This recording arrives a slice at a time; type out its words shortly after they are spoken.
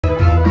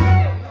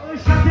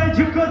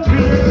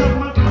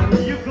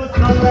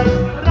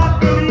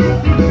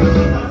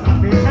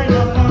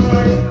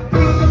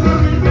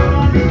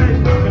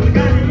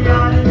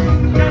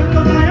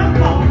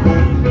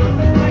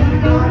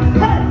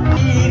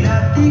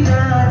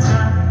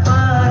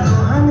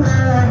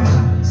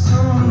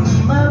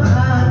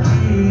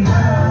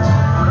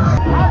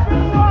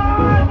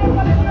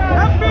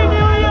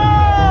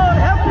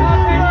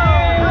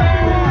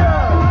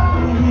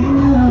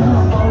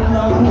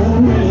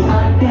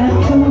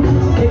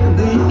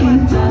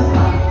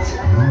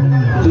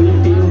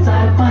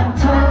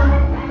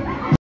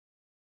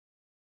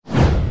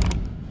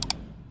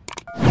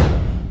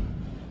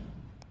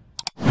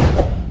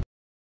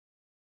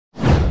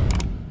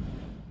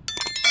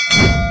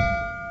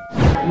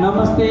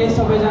Namaste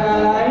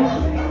सबैजनालाई.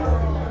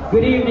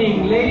 Good evening,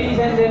 ladies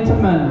and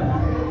gentlemen,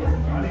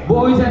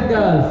 boys and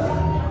girls,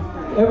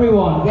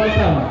 everyone,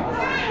 welcome.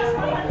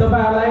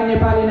 तपाईहरुलाई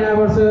नेपाली नयाँ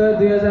वर्ष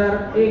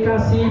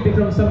 2081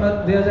 विक्रम सम्वत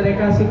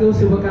 2081 को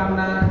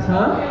शुभकामना छ.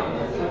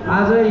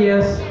 आज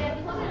यस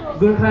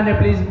गोर्खा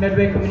नेपालीज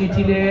मेडवे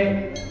कम्युनिटीले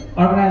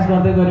अर्गनाइज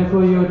गर्दै गरेको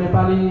यो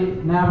नेपाली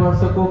नयाँ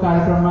वर्षको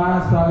कार्यक्रममा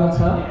स्वागत छ.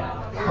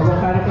 अब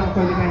कार्यक्रम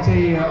कहिलेकाहीँ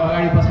चाहिँ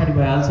अगाडि पछाडि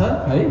भइहाल्छ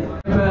है.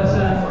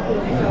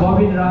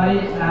 Bobin Rai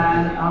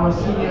and our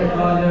senior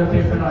lawyer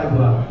Peter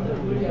Raibua.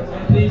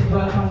 Please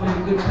welcome with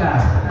a good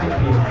clap. Thank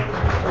you.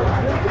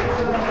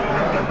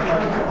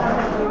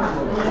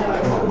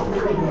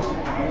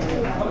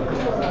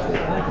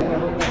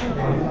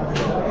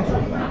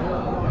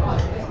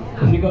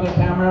 If you got a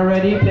camera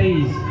ready,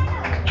 please.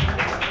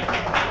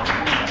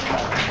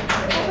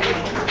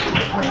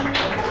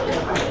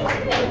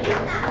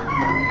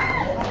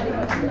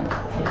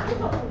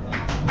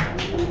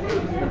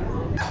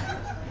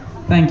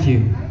 Thank you.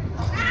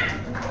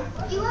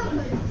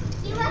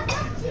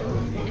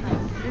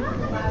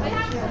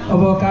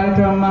 अब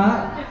कार्यक्रममा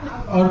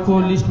अर्को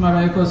लिस्टमा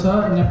रहेको छ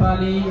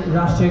नेपाली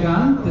राष्ट्रिय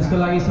गान. त्यसको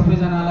लागि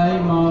सबैजनालाई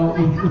म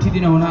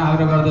उठिदिन हुन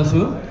आग्रह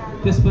गर्दछु.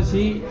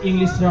 त्यसपछि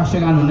इंग्लिश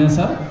राष्ट्रिय गान हुनेछ.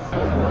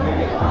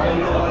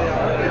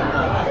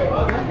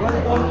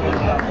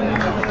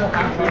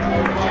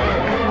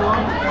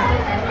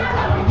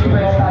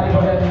 कृपया ताली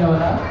बजाइदिनु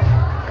होला.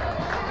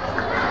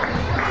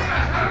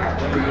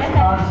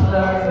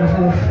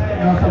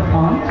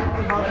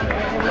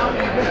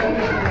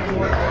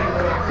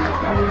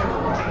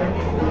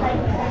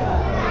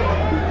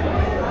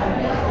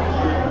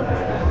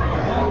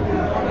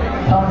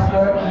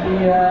 Counselor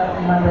India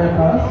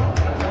Mandarakas.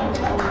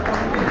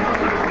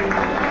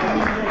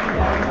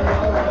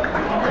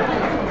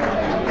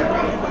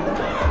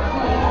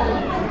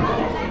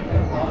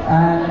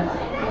 And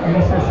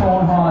Mr.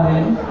 Sean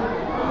Hardin,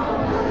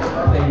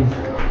 please.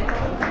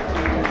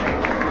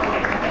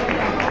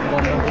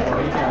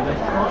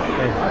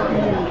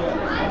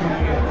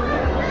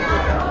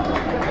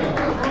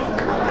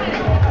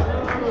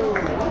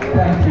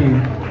 Thank you.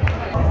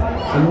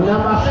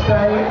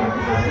 Namaste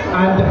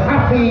and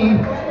happy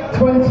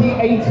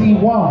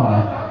 2081.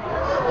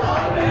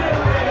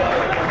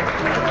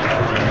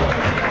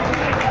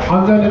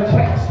 I'm going to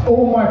text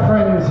all my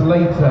friends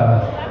later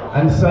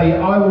and say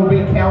I will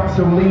be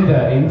council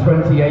leader in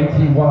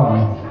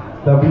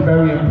 2081. They'll be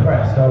very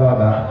impressed. I like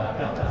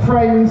that.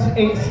 Friends,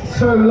 it's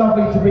so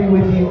lovely to be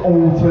with you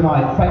all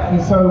tonight. Thank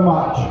you so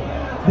much.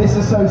 This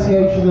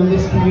association and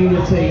this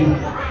community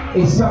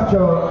is such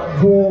a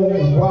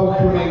warm,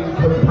 welcoming,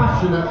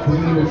 compassionate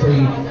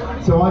community.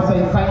 So I say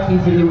thank you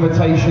for the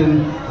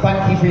invitation,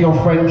 thank you for your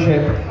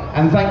friendship,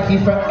 and thank you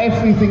for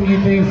everything you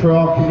do for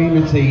our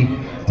community,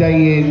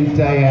 day in,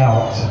 day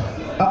out.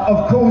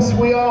 Of course,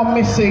 we are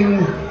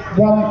missing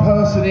one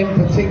person in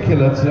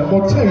particular tonight,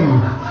 or two,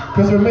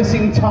 because we're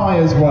missing Ty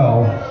as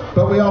well.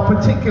 But we are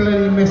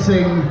particularly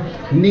missing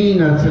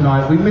Nina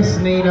tonight. We miss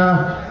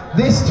Nina.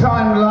 This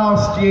time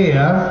last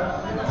year,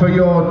 for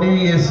your New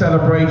Year's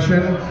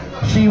celebration,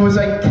 she was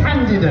a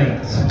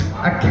candidate.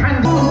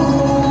 Thank you.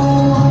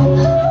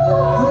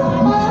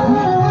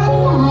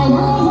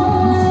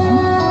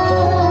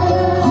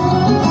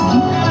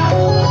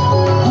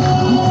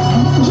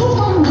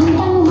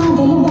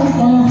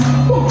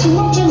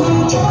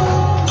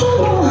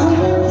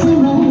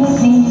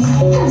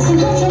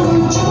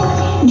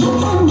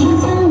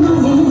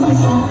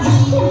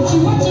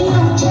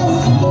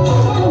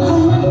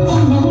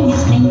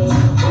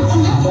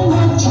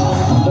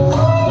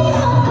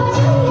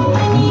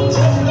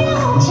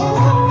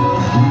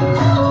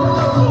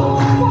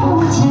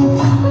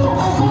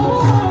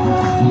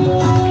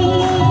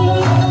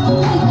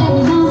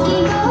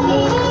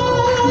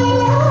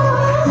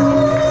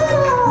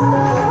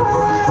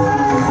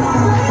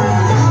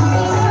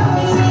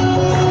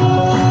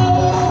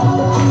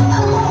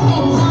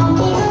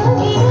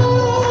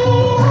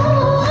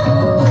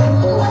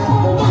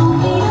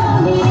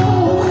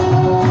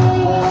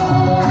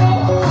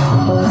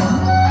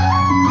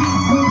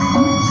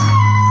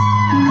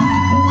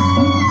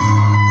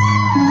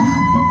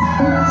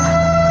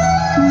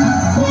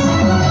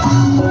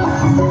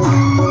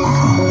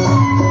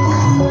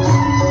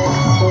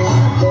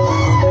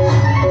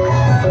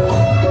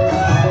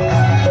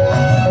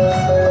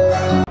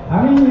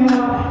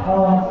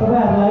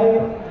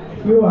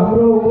 यो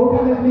हाम्रो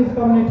Gorkha Nepalese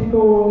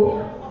कम्युनिटीको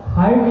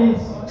high bridge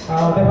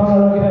देखाउन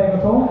लगिरहेको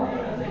छौँ।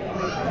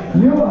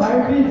 यो high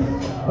bridge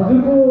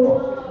हजुरको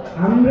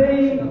हाम्रै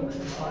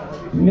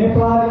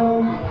नेपाली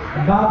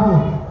बाबु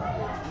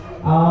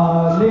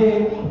ले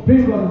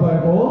प्रिन्ट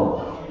गर्नुभएको हो।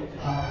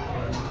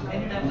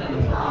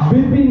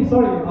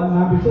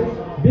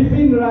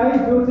 विपिन राई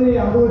जो चाहिँ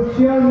हाम्रो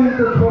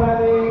चेयरम्यानको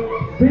छोराले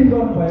प्रिन्ट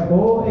गर्नुभएको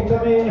हो।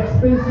 एकदमै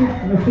एक्सपेन्सिभ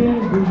मेसिन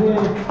जुन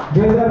चाहिँ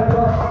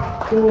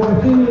 2010को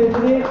मेसिनले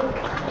चाहिँ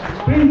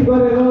प्रिन्ट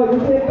गरेर यो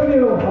चाहिँ एकदमै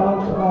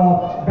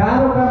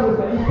गाह्रो काम रहेछ।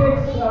 It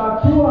takes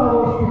 2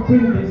 hours to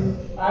print this.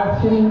 I've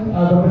seen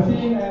the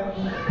machine and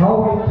how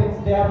it takes.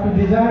 They have to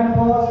design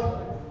first,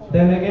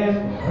 then again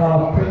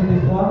print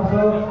this one.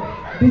 So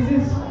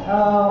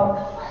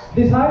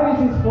this highway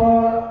is for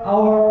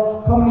our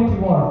community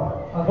work.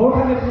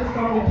 Gorkha Nepalese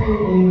community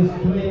is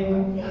doing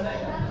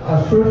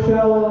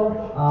social,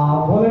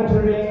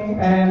 volunteering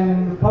and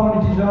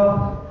community job.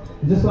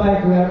 Just like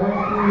we are going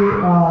to do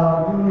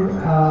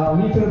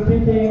litter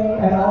picking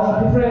and all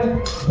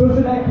different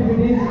social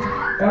activities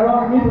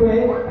around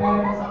Medway,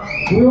 and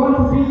we want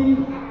to be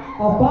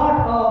a part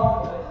of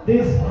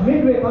this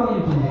Medway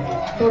community.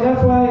 So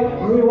that's why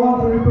we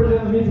want to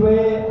represent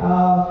Medway.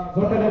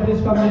 Gorkha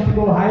Nepalese community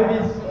को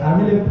highways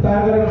हामीले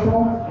तयार गरेका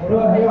छौँ र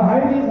यो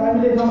highways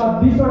हामीले जम्मा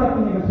 20 वटा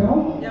किनेका छौँ।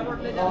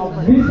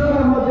 20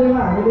 वटा मध्येमा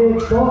हामीले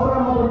 10 वटा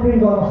मात्र प्रिन्ट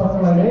गर्न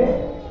सक्छौँ अहिले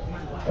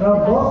र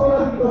 10 वटा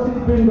कसरी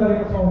प्रिन्ट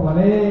गरेका छौँ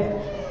भने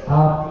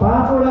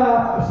 5 वटा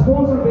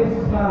स्पोन्सर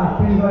बेसिसमा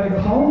प्रिन्ट गरेका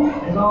छौँ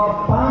र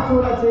 5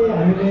 वटा चाहिँ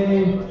हामीले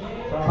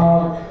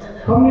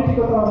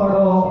कम्युनिटीको तर्फबाट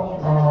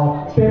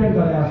पेमेन्ट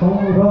गरेका छौँ।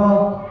 र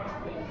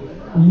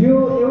यो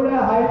एउटा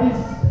हाइब्रिड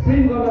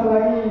प्रिन्ट गर्नको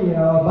लागि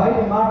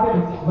बाहिर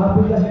मार्केटमा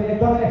बुझ्दाखेरि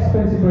एकदमै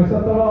एक्सपेन्सिभ रहेछ।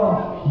 तर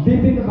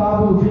विपिन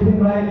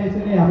राईले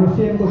चाहिँ हाम्रो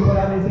सिएमको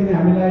छोराले चाहिँ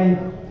हामीलाई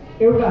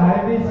एउटा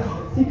हाइब्रिड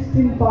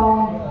 16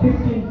 पाउन्ड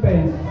 15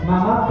 पेन्समा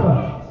मात्र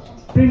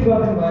प्रिन्ट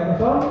गरिदिनु भएको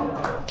छ।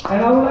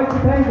 And I would like to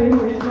thank him,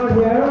 is not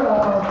here,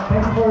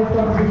 thank for his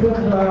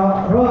contribution.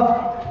 र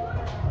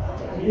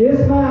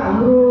यसमा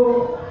हाम्रो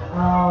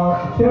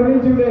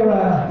चेयरम्यानज्यूले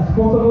एउटा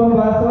स्पोन्सर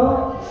गर्नुभएको छ।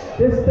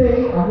 त्यस्तै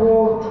हाम्रो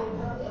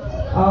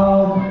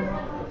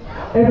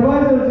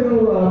एडभाइजरज्यू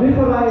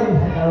रिफर राई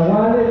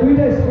उहाँले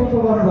 2टा स्पोन्सर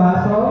गर्नुभएको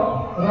छ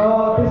र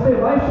त्यस्तै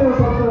भाइस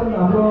चेयरपर्सन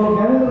हाम्रो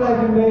ज्ञानेन्द्र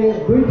राईज्यूले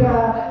 2टा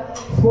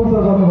स्पोन्सर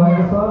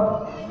गर्नुभएको छ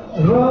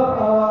र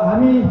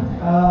हामी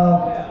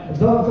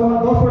जम्मा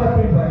 10 वटा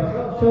प्रिन्ट भएको छ।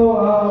 So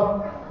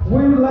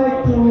we would like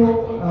to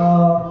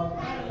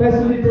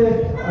facilitate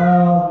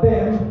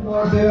them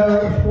for their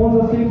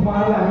sponsorship.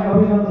 उहाँलाई हामी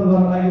अभिनन्दन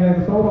गर्न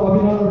लागिरहेको छौँ र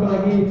अभिनन्दनको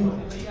लागि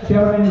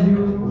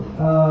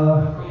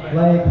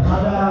चेयरम्यानज्यूलाई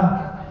खाजा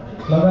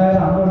लगाएर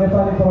हाम्रो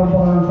नेपाली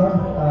परम्पराअनुसार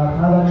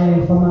खाजाले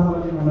सम्मान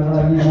गर्नको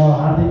लागि म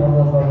हार्दिक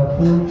अनुरोध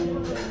गर्दछु।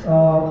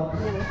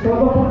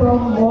 सर्वप्रथम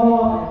म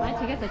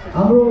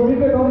हाम्रो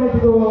मिडवे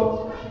कम्युनिटीको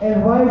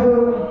एडभाइजर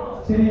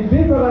श्री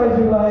विपिन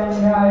राईज्यूलाई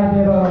यहाँ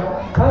आइदिएर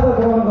खाजा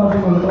ग्रहण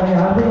गरिदिनुको लागि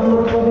हार्दिक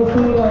अनुरोध गर्दछु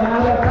र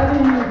यहाँलाई खाली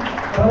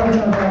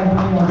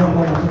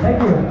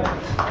थ्याङ्क यू।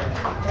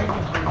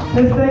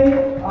 त्यस्तै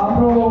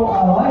हाम्रो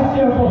भाइस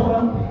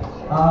चेयरपर्सन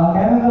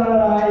ज्ञानेन्द्र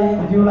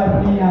राईज्यूलाई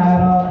पनि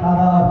आएर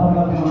खाजा अर्पण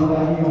गरिदिनुको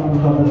लागि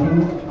अनुरोध गर्दछु।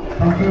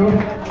 Thank you.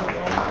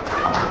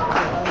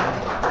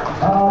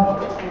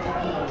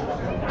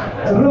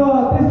 र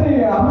त्यस्तै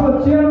हाम्रो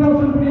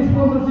चेयरपर्सन पनि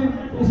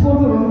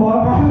स्पोन्सर हुनुभएको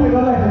कारणले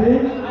गर्दाखेरि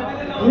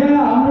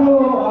यहाँ हाम्रो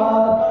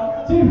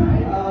चिफ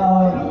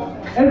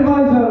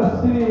एडभाइजर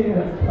श्री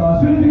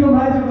सुनिधिको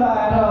राईज्यूलाई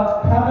आएर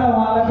खाजा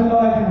उहाँलाई पनि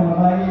लगाइदिनुको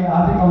लागि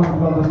हार्दिक अनुरोध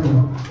गर्दछु।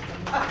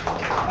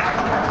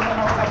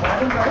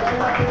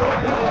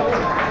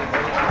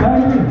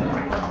 Thank you.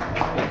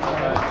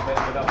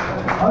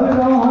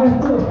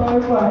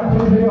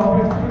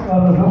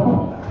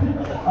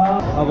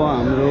 अब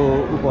हाम्रो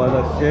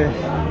उपाध्यक्ष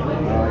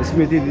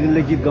स्मृति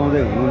दिदीले गीत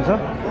गाउँदै हुनुहुन्छ।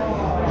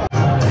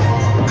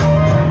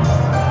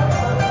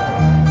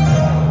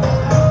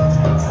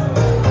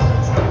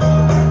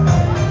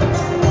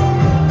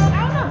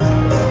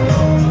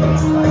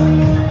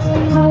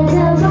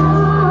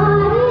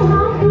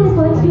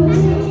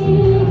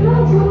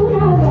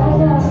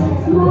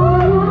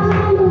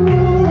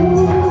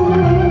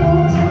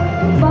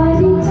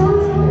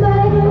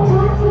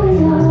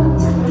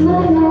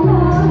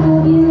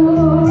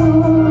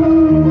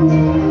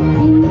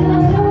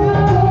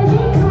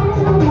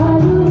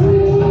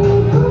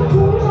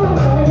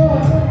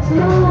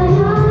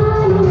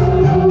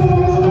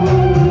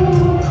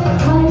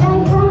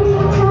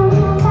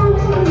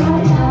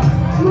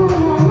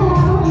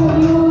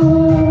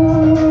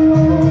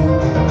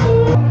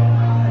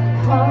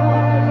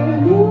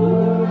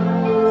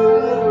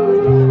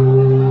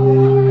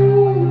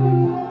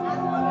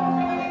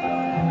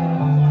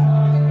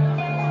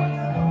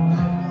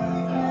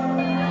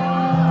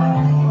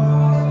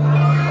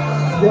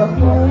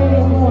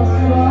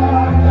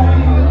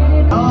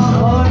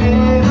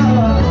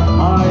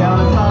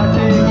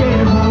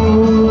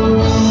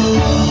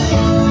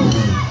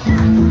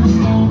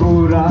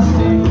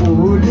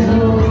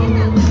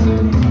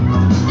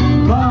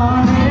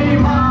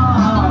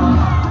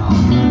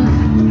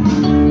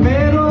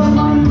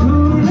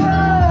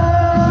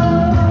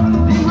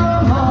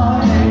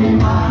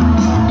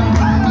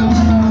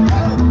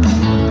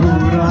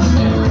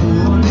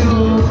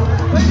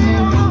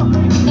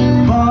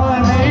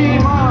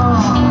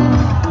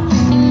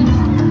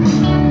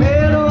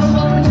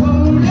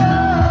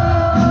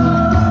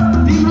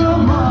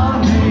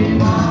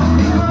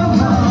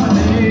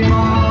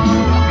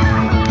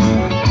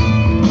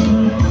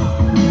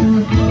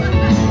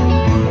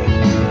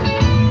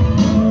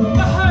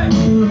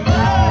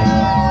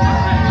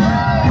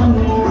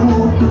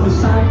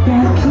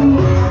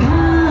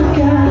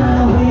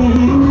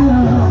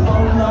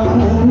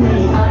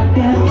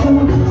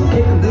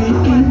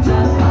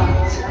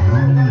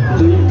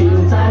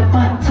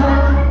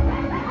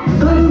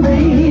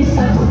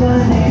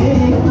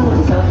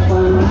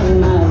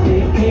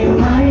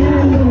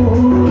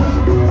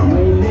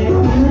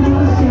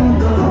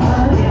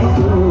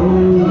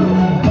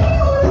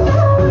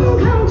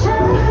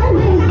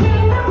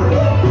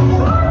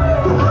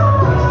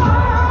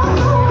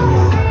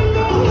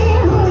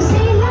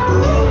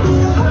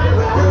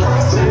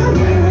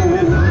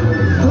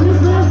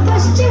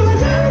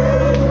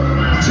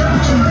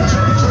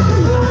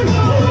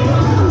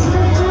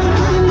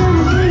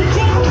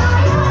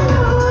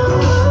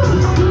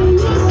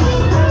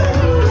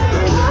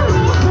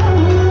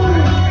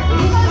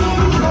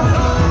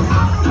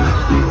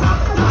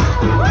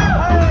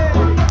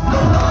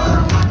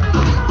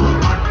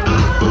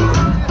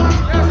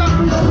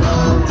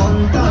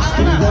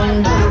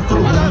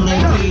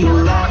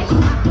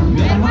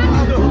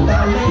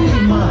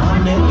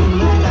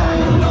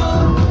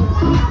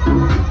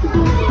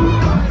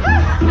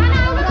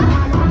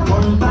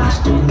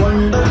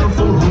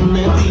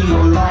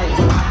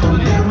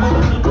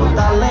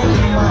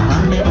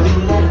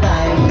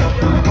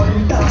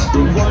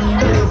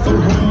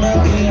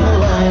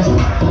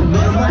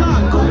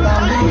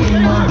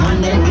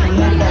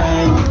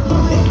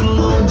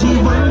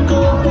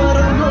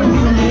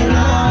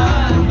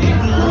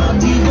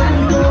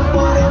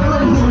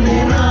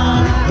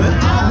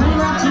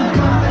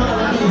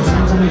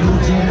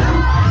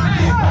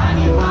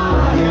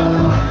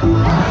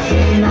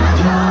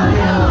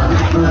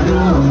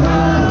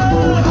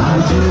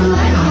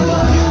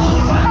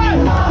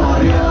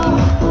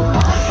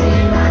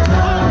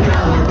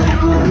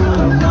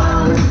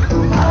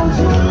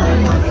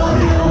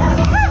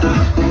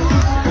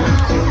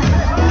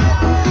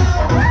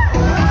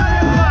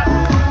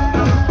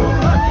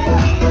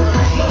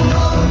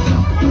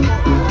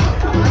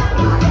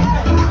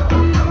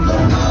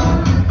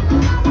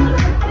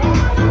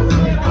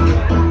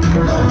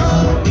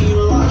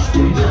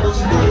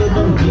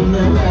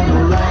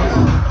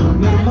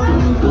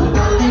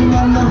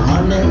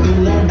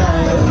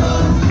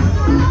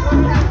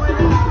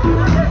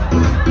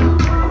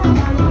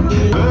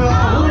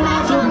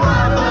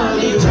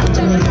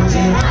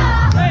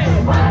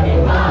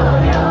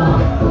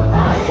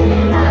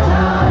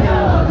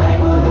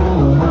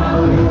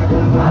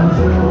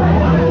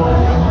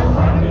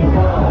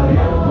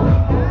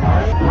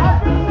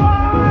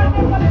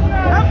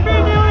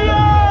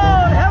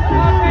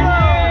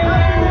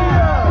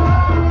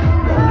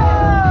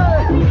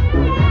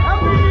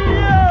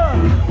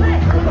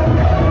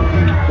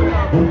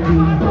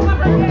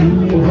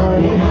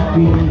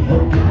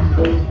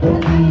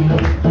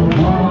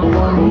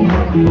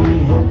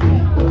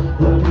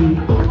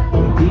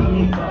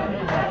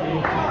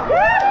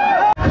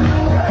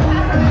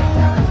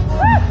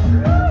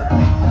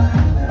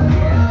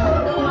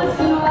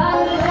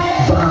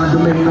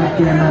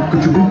 कहना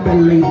कुछ भी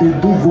पहले ही दे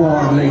दूं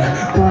वार्निंग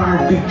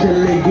पार्टी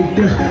चलेगी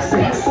till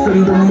 6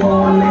 in the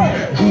morning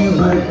जी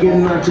भर के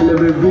नाच ले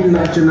बेबी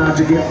नाच नाच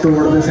के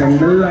तोड़ दे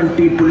सैंडल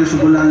आंटी पुलिस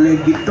बुला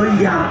लेगी तो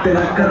यार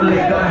तेरा कर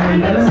लेगा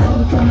हैंडल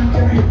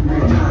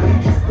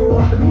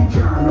अपनी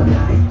जान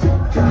प्यारी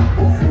चुपचाप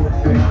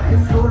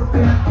फ्लोर पे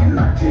आके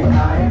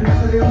नाचेगा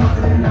नखरे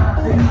मखरे ना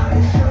दिखाए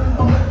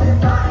शर्म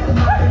देता है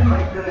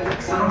माइकल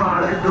जैक्सन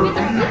वाले दो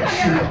तीन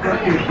एक्शन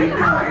करके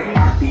दिखाए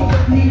अपनी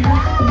कति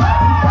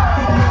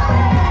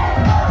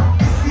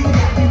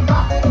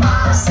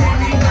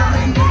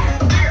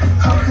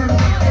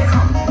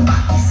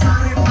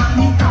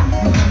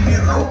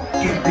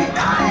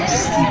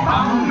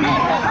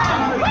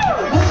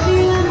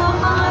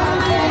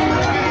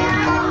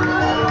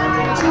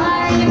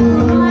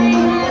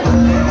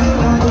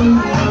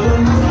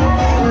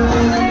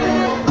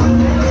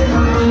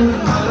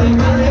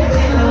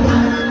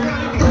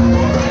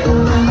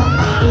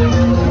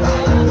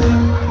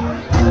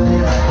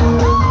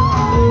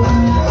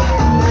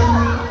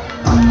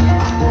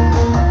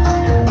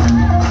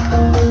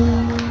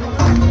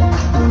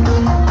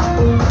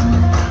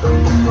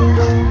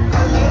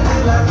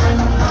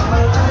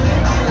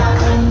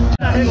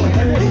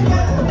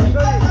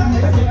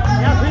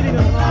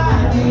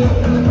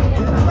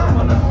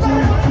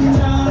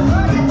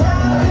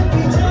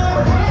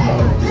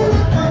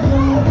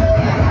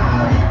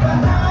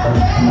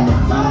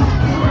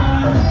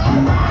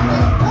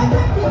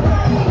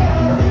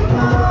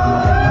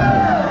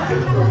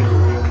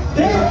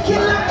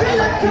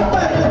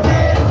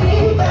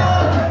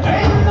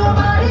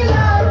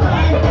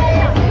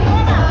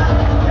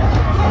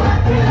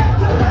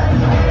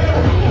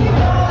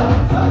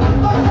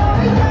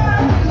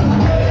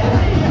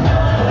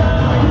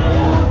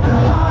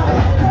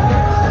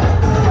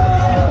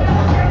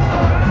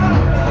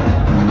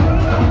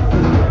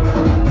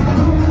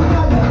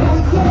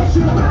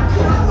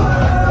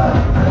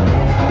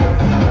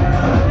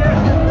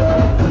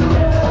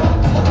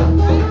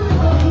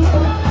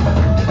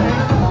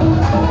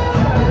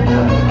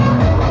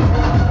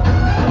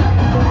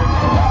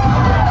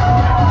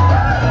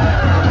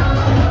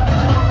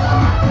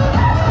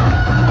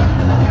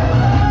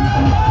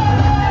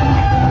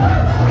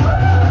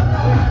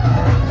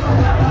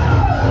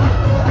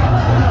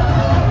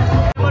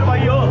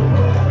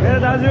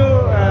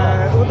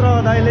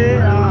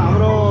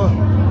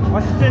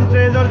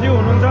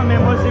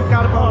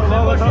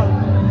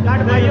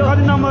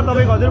नम्बर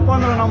तपाईको हजुर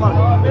 15 नम्बर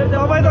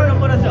तपाई त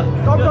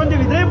टप 20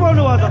 भित्रै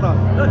पर्नु भएको छ त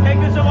thank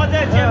you so much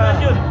chairman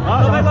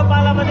तपाईको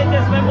पालामा चाहिँ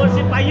त्यस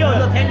मेम्बरशिप पाइयो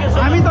थ्यांक यू सो मच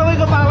हामी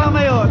तपाईको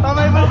पालामै हो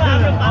तपाई पनि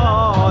हजुर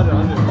हजुर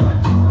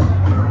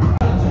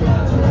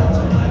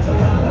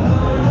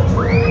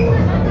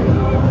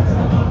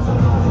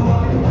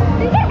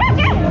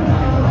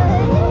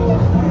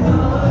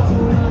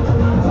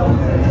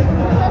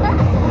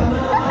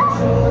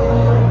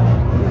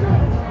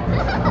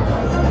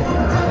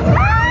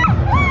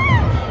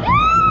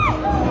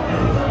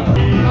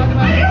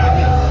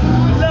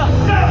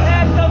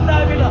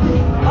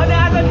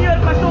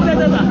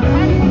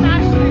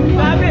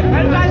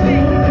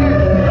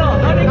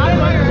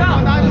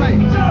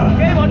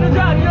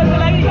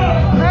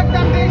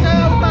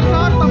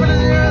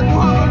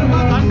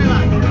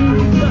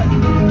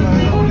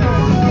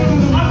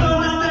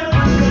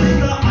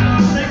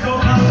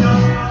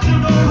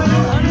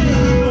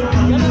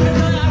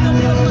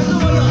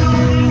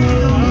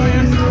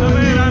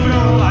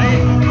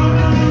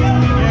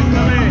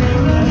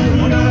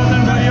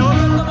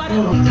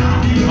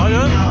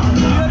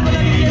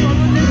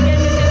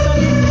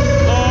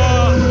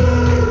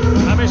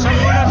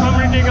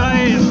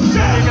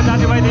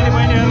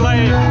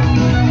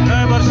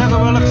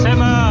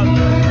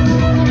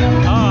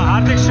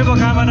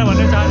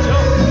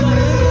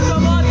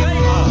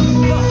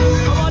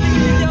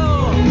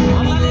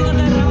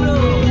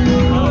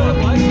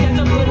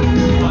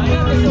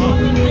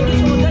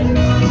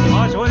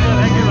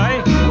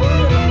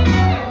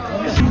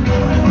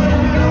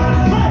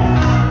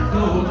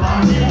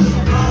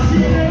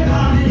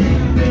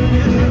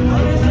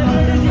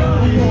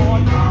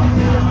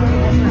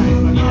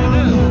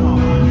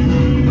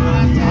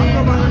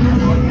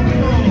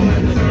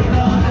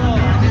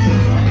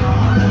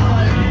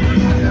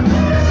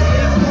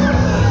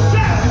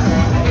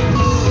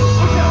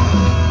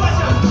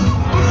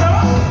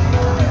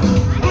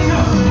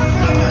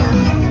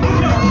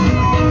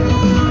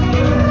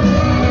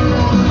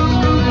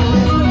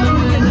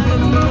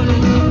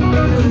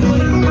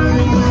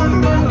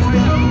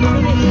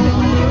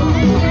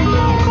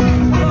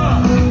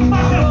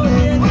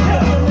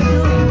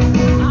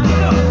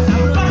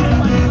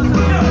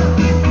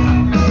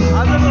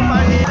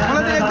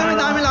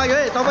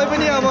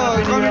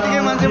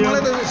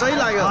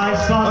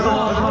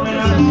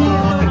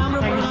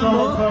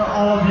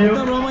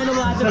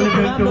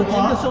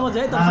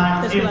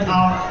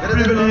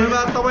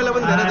तपाईलाई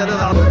पनि धेरै धेरै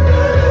धन्यवाद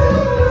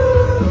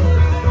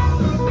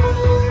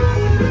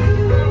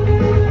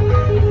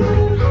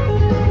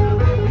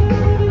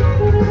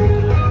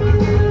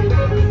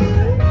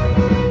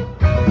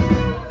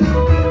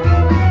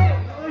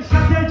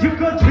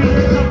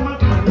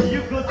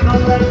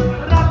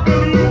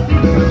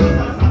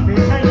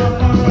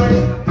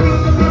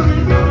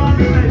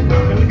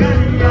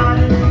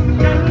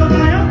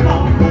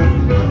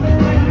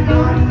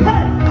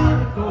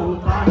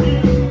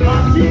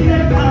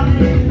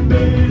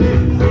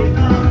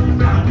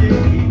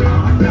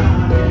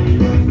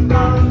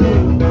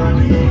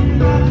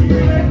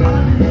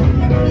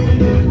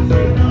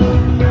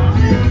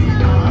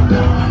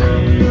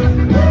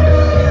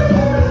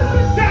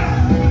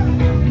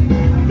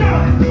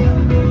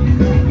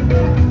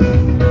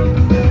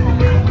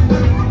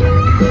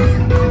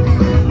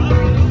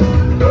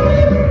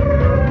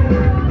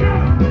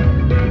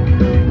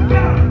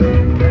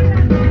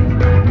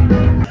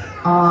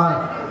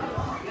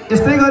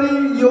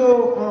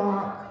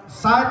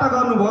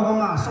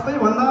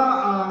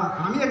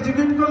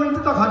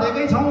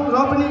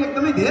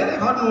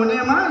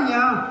हुनेमा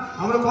यहाँ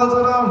हाम्रो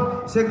कल्चरल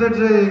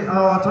सेक्रेटरी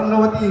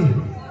चन्द्रवती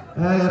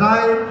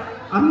राई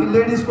अनि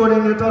लेडिज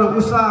कोअर्डिनेटर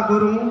उषा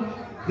गुरुङ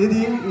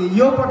दिदी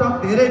यो पटक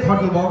धेरै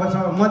खट्नु भएको छ।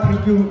 म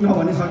थ्याङ्क यू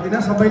नभनि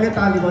सक्दिनँ, सबैले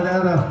ताली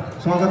बजाएर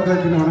स्वागत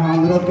गरिदिनु हुन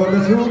अनुरोध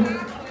गर्दछु।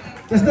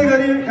 त्यस्तै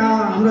गरी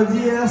हाम्रो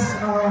जिएस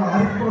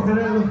हरिक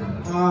पोखरेल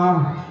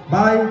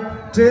भाइ,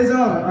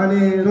 ट्रेजर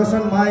अनि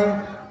रोशन भाइ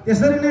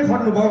यसरी नै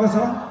खट्नु भएको छ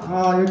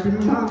यो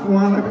टिममा।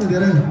 उहाँलाई पनि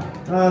धेरै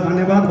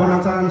धन्यवाद भन्न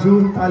चाहन्छु,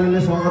 तालीले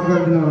स्वागत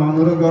गरिदिनु हुन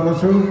अनुरोध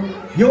गर्दछु।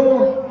 यो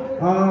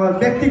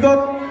व्यक्तिगत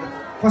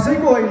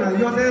कसैको होइन,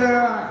 यो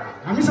चाहिँ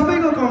हामी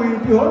सबैको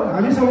कम्युनिटी हो।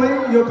 हामी सबै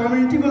यो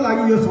कम्युनिटीको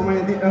लागि यो समय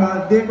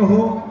दिएको हो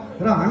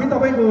र हामी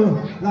तपाईँको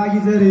लागि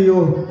चाहिँ यो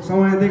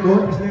समय दिएको हो।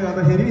 त्यसले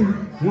गर्दाखेरि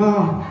म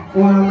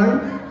उहाँलाई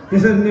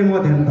त्यसरी नै म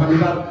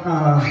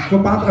धन्यवादको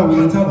पात्र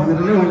हुनुहुन्छ भनेर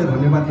नै मैले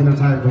धन्यवाद दिन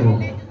चाहेको हो।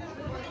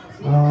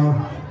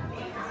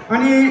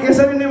 अनि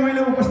यसरी नै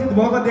मैले उपस्थित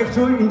भएको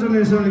देख्छु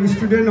इन्टरनेसनल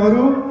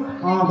स्टुडेन्टहरू,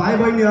 भाइ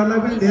बहिनीहरूलाई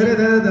पनि धेरै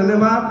धेरै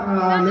धन्यवाद।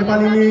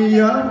 नेपाली न्यु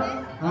इयर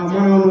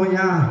मनाउनु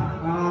यहाँ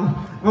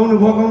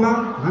आउनुभएकोमा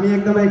हामी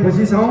एकदमै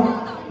खुसी छौँ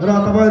र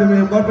तपाईँहरू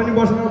मेम्बर पनि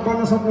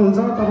बन्न सक्नुहुन्छ।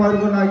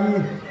 तपाईँहरूको लागि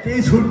केही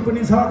छुट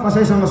पनि छ,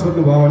 कसैसँग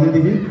सोध्नुभयो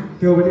भनेदेखि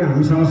त्यो पनि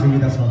हामीसँग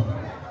सुविधा छ।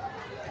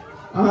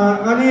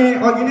 अनि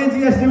अघि नै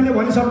जिएसज्यूले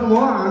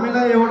भनिसक्नुभयो,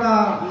 हामीलाई एउटा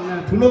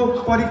ठुलो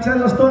परीक्षा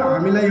जस्तो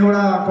हामीलाई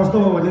एउटा कस्तो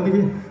हो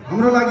भनेदेखि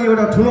हाम्रो लागि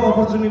एउटा ठुलो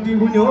अपर्च्युनिटी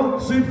पनि हो।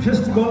 स्विट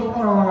फेस्टिभल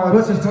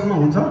रोचेस्टरमा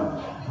हुन्छ।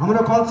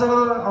 हाम्रो कल्चर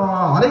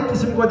हरेक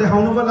किसिमको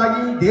देखाउनुको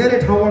लागि धेरै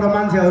ठाउँबाट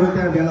मान्छेहरू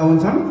त्यहाँ भेला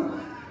हुन्छन्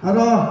र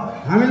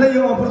हामीलाई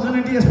यो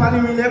अपर्च्युनिटी यसपालि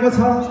मिलेको छ।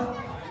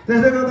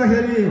 त्यसले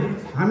गर्दाखेरि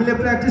हामीले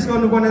प्र्याक्टिस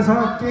गर्नुपर्ने छ,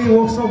 केही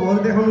वर्कसपहरू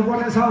देखाउनु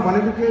पर्ने छ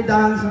भनेको केही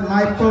डान्स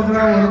लाइभ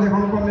प्रोग्रामहरू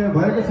देखाउनु पर्ने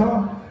भएको छ।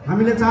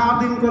 हामीले 4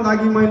 दिनको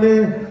लागि मैले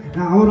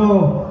हाम्रो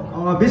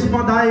भीष्म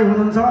दाई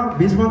हुनुहुन्छ,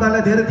 भीष्म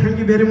दाईलाई धेरै thank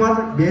you very much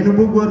venue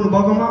book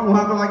गर्नुभएकोमा।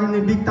 उहाँको लागि नै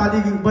बिग ताली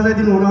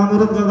बजाइदिनु हुन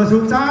अनुरोध गर्दछु।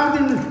 4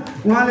 दिन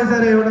उहाँले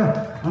चाहिँ एउटा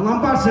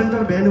लम्पाड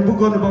सेन्टर भेन्यु बुक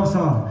गर्नुभएको छ।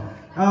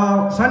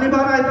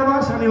 शनिबार आइतबार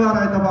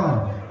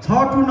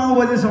 6 to 9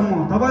 बजेसम्म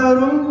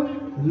तपाईँहरू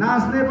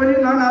नाच्ने पनि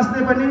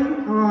ननाच्ने पनि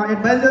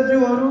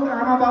एडभाइजरज्यूहरू,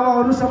 आमा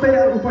बाबाहरू सबै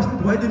उपस्थित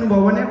भइदिनु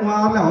भयो भने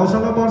उहाँहरूलाई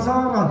हौसला बढ्छ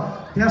र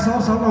त्यहाँ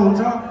सरसल्लाह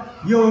हुन्छ।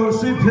 यो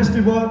स्विट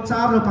फेस्टिभल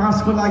 4 र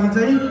 5 को लागि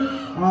चाहिँ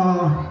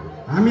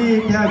हामी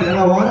त्यहाँ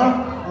भेला भएर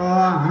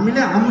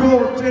हामीले हाम्रो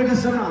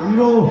ट्रेडिसन,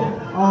 हाम्रो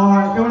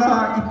एउटा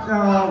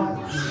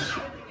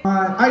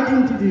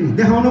आइडेन्टिटी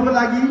देखाउनुको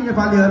लागि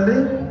नेपालीहरूले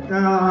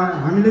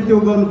हामीले त्यो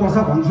गर्नुपर्छ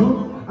भन्छु।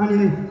 अनि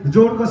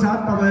जोडको साथ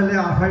तपाईँहरूले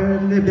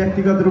आफैले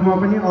व्यक्तिगत रूपमा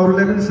पनि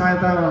अरूलाई पनि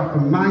सहायता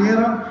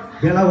मागेर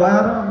भेला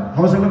भएर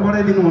हौसला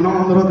बढाइदिनु हुन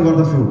अनुरोध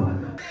गर्दछु।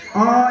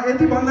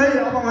 यति भन्दै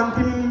अब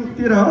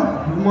अन्तिमतिर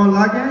म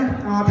लागेँ।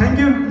 थ्याङ्क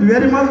यू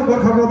भेरी मच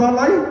गोर्खाको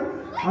दललाई,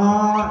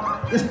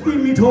 यति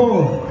मिठो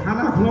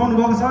खाना खुवाउनु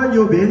भएको छ,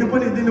 यो भेन्यु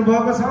पनि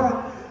दिनुभएको छ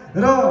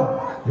र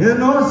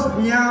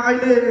हेर्नुहोस् यहाँ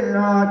अहिले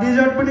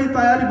डेजर्ट पनि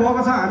तयारी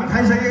भएको छ, हामी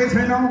खाइसकेकै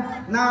छैनौँ।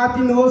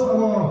 नआतिनुहोस्,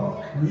 अब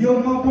यो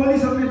म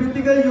बोलिसक्ने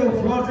बित्तिकै यो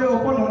फ्लोर चाहिँ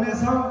ओपन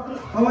हुनेछ,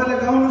 तपाईँले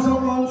गाउनु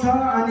सक्नुहुन्छ।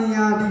 अनि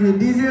यहाँ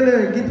डिजेले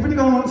गीत पनि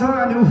गाउनुहुन्छ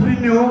अनि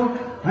उफ्रिने हो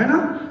होइन,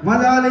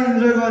 मजाले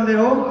इन्जोय गर्ने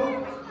हो,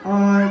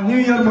 न्यु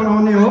इयर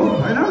मनाउने हो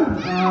होइन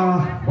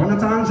भन्न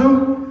चाहन्छु।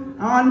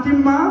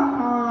 अन्तिममा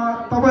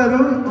तपाईँहरू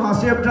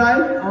सेफ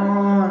ड्राइभ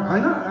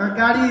होइन,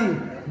 गाडी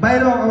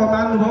बाहिर अब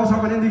माग्नुभएको छ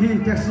भनेदेखि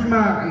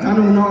ट्याक्सीमा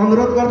जानु हुन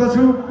अनुरोध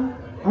गर्दछु।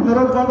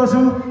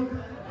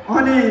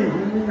 अनि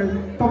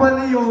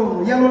तपाईँले यो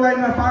येलो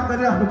लाइनमा पार्क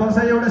गरिराख्नु भएको छ,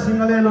 एउटा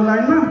सिङ्गल येलो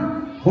लाइनमा,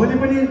 भोलि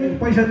पनि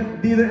पैसा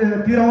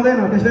तिराउँदैन,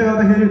 त्यसले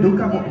गर्दाखेरि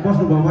ढुक्क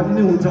बस्नुभयो भने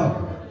नै हुन्छ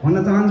भन्न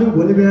चाहन्छु।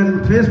 भोलि बिहान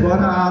फ्रेस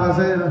भएर आएर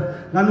चाहिँ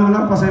जानु होला,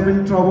 कसै पनि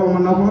ट्रबलमा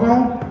नपरौँ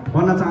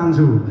भन्न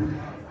चाहन्छु।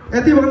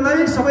 यति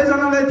भन्दै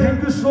सबैजनालाई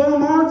थ्याङ्क यू सो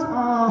मच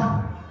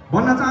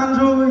भन्न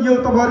चाहन्छु। यो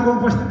तपाईँहरूको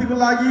उपस्थितिको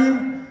लागि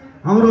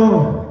हाम्रो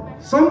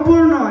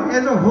सम्पूर्ण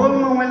एज अ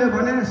होलमा मैले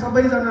भने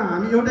सबैजना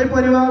हामी एउटै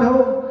परिवार हो,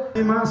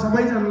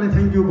 सबैजनालाई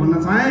थ्याङ्क यू भन्न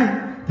चाहेँ।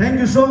 थ्याङ्क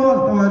यू सो मच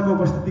तपाईँहरूको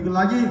उपस्थितिको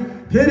लागि।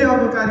 फेरि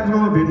अर्को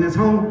कार्यक्रममा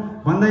भेट्नेछौँ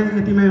भन्दै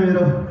यतिमै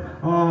मेरो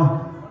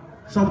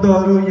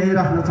शब्दहरू यही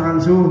राख्न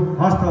चाहन्छु।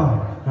 हस् त,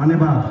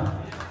 धन्यवाद।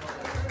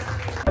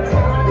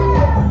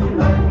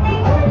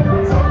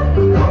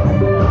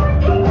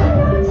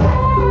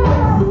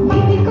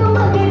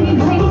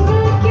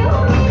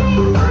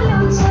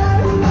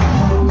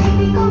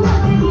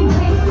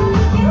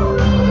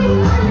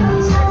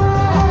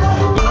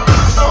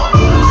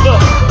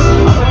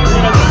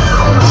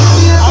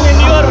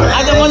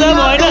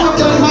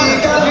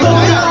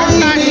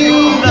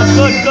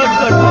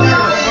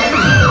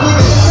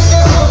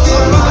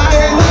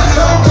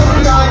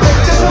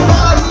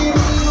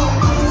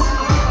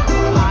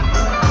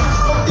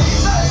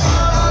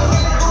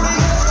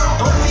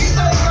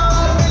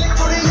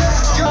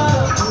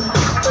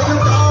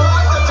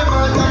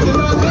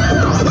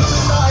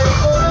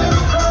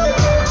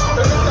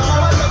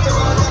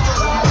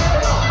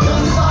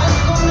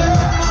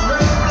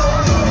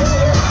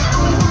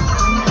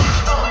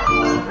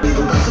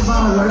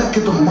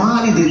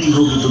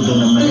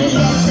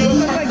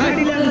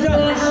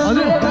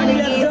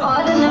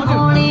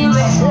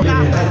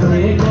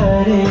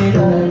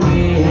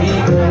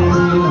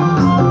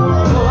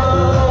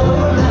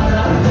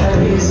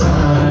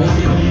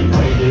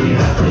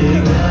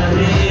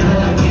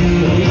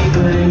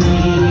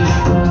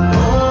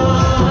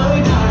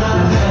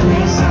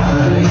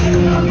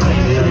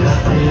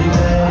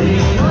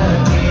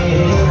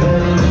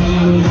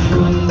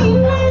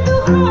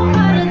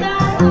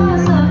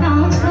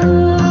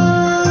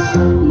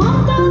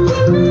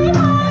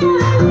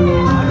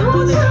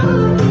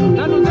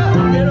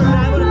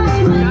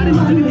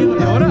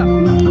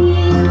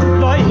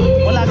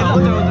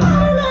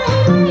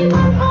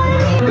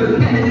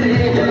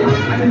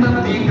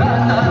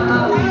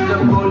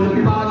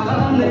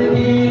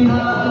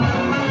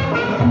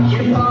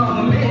 Bye.